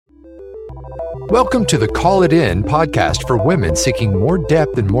Welcome to the Call It In podcast for women seeking more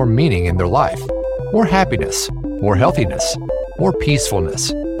depth and more meaning in their life, more happiness, more healthiness, more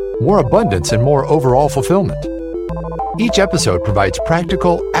peacefulness, more abundance, and more overall fulfillment. Each episode provides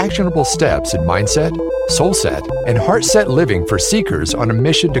practical, actionable steps in mindset, soul set, and heart set living for seekers on a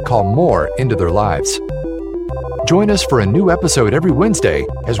mission to call more into their lives. Join us for a new episode every Wednesday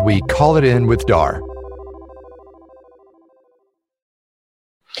as we Call It In with Dar.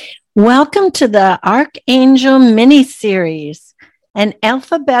 Welcome to the Archangel mini-series, an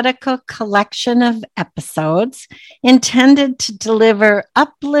alphabetical collection of episodes intended to deliver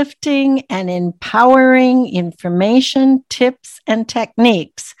uplifting and empowering information, tips, and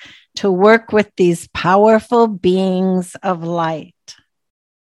techniques to work with these powerful beings of light.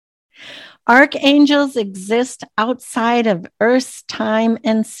 Archangels exist outside of Earth's time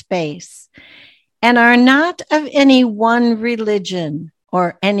and space and are not of any one religion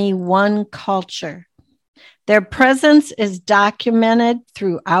or any one culture. Their presence is documented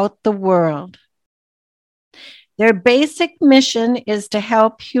throughout the world. Their basic mission is to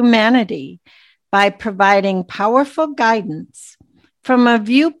help humanity by providing powerful guidance from a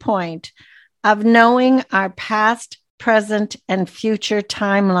viewpoint of knowing our past, present, and future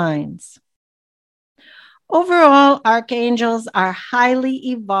timelines. Overall, archangels are highly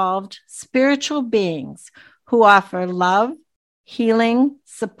evolved spiritual beings who offer love, healing,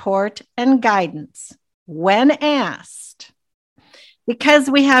 support, and guidance when asked. Because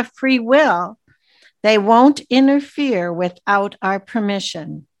we have free will, they won't interfere without our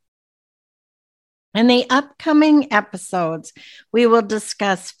permission. In the upcoming episodes, we will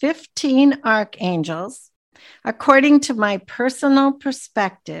discuss 15 archangels according to my personal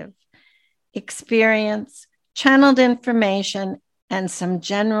perspective, experience, channeled information, and some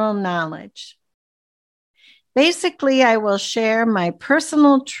general knowledge. Basically, I will share my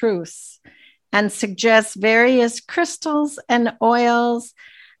personal truths and suggest various crystals and oils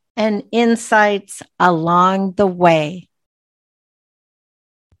and insights along the way.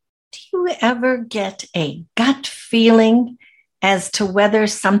 Do you ever get a gut feeling as to whether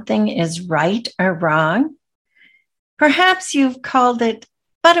something is right or wrong? Perhaps you've called it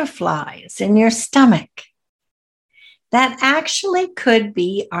butterflies in your stomach. That actually could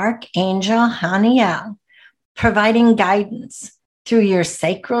be Archangel Haniel providing guidance through your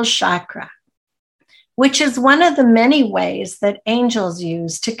sacral chakra, which is one of the many ways that angels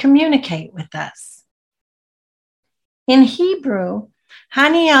use to communicate with us. In Hebrew,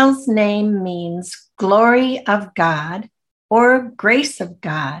 Haniel's name means glory of God or grace of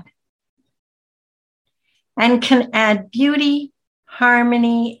God, and can add beauty,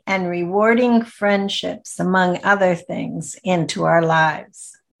 harmony, and rewarding friendships, among other things, into our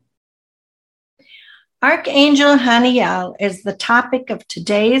lives. Archangel Haniel is the topic of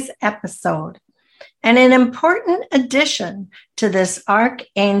today's episode and an important addition to this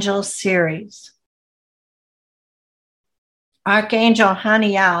Archangel series. Archangel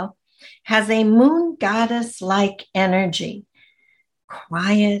Haniel has a moon goddess-like energy,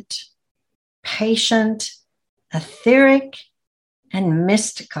 quiet, patient, etheric, and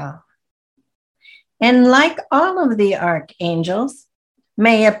mystical. And like all of the archangels,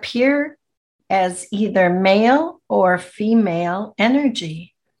 may appear as either male or female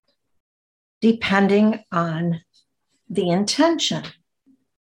energy, depending on the intention.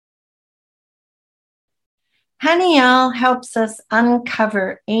 Haniel helps us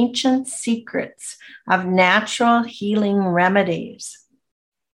uncover ancient secrets of natural healing remedies,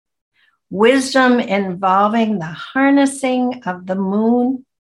 wisdom involving the harnessing of the moon,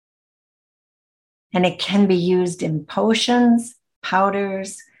 and it can be used in potions,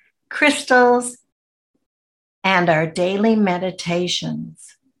 powders, crystals, and our daily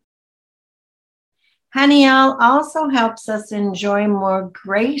meditations. Haniel also helps us enjoy more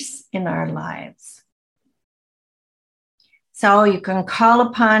grace in our lives. So you can call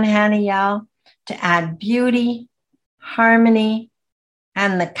upon Haniel to add beauty, harmony,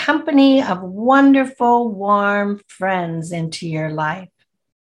 and the company of wonderful, warm friends into your life.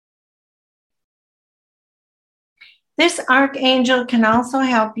 This archangel can also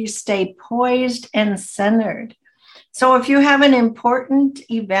help you stay poised and centered. So if you have an important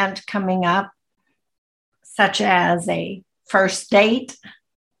event coming up, such as a first date,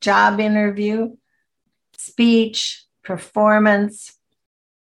 job interview, speech, performance,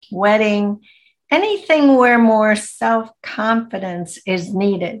 wedding, anything where more self-confidence is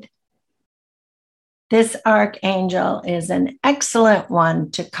needed, this archangel is an excellent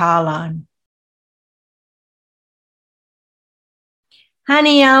one to call on.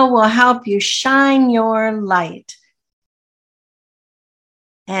 Haniel will help you shine your light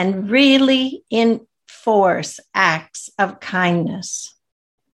and really enforce acts of kindness,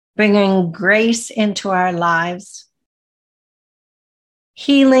 bringing grace into our lives,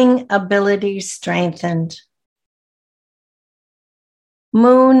 healing abilities strengthened,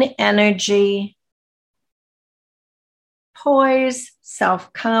 moon energy, poise,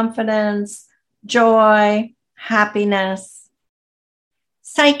 self-confidence, joy, happiness,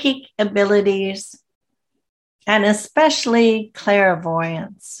 psychic abilities, and especially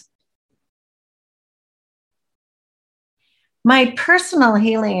clairvoyance. My personal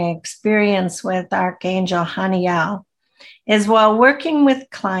healing experience with Archangel Haniel is while working with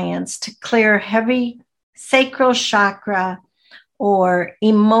clients to clear heavy sacral chakra or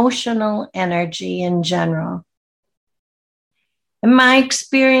emotional energy in general. In my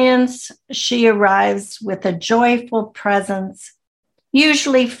experience, she arrives with a joyful presence,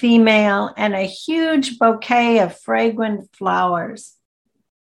 usually female, and a huge bouquet of fragrant flowers.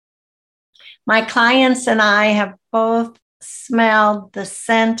 My clients and I have both smelled the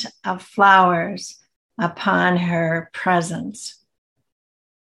scent of flowers upon her presence.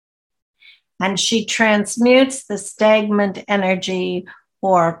 And she transmutes the stagnant energy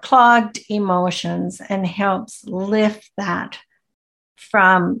or clogged emotions and helps lift that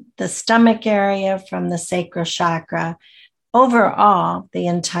from the stomach area, from the sacral chakra, overall the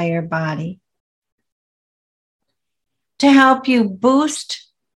entire body. To help you boost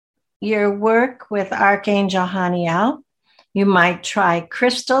your work with Archangel Haniel, you might try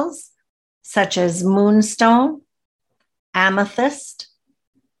crystals such as moonstone, amethyst,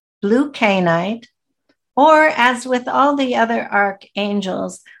 blue kainite, or as with all the other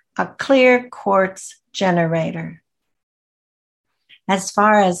archangels, a clear quartz generator. As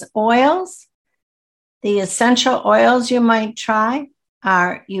far as oils, the essential oils you might try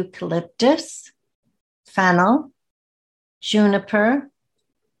are eucalyptus, fennel, juniper,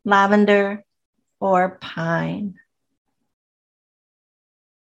 lavender, or pine.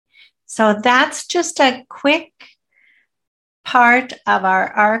 So that's just a quick part of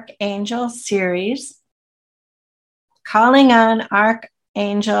our Archangel series, calling on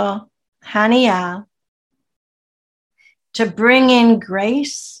Archangel Haniel to bring in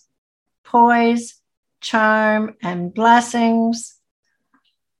grace, poise, charm, and blessings,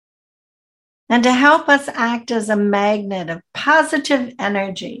 and to help us act as a magnet of positive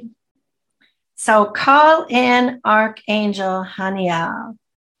energy. So call in Archangel Haniel.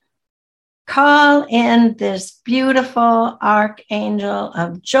 Call in this beautiful archangel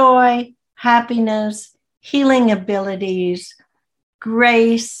of joy, happiness, healing abilities,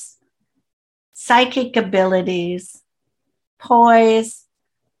 grace, psychic abilities, poise,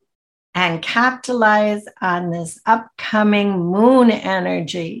 and capitalize on this upcoming moon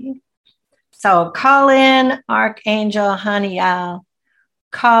energy. So call in Archangel Haniel.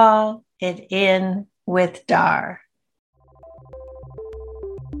 Call it in with Dar.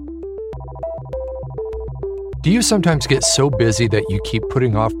 Do you sometimes get so busy that you keep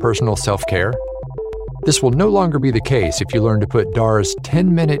putting off personal self-care? This will no longer be the case if you learn to put Dar's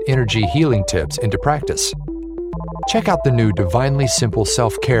 10-minute energy healing tips into practice. Check out the new Divinely Simple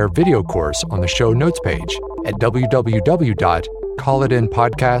Self-Care video course on the show notes page at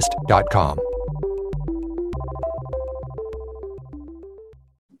www.callitinpodcast.com.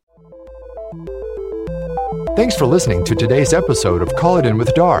 Thanks for listening to today's episode of Call It In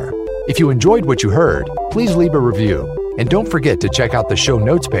with Dar. If you enjoyed what you heard, please leave a review. And don't forget to check out the show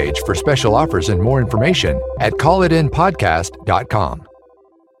notes page for special offers and more information at callitinpodcast.com.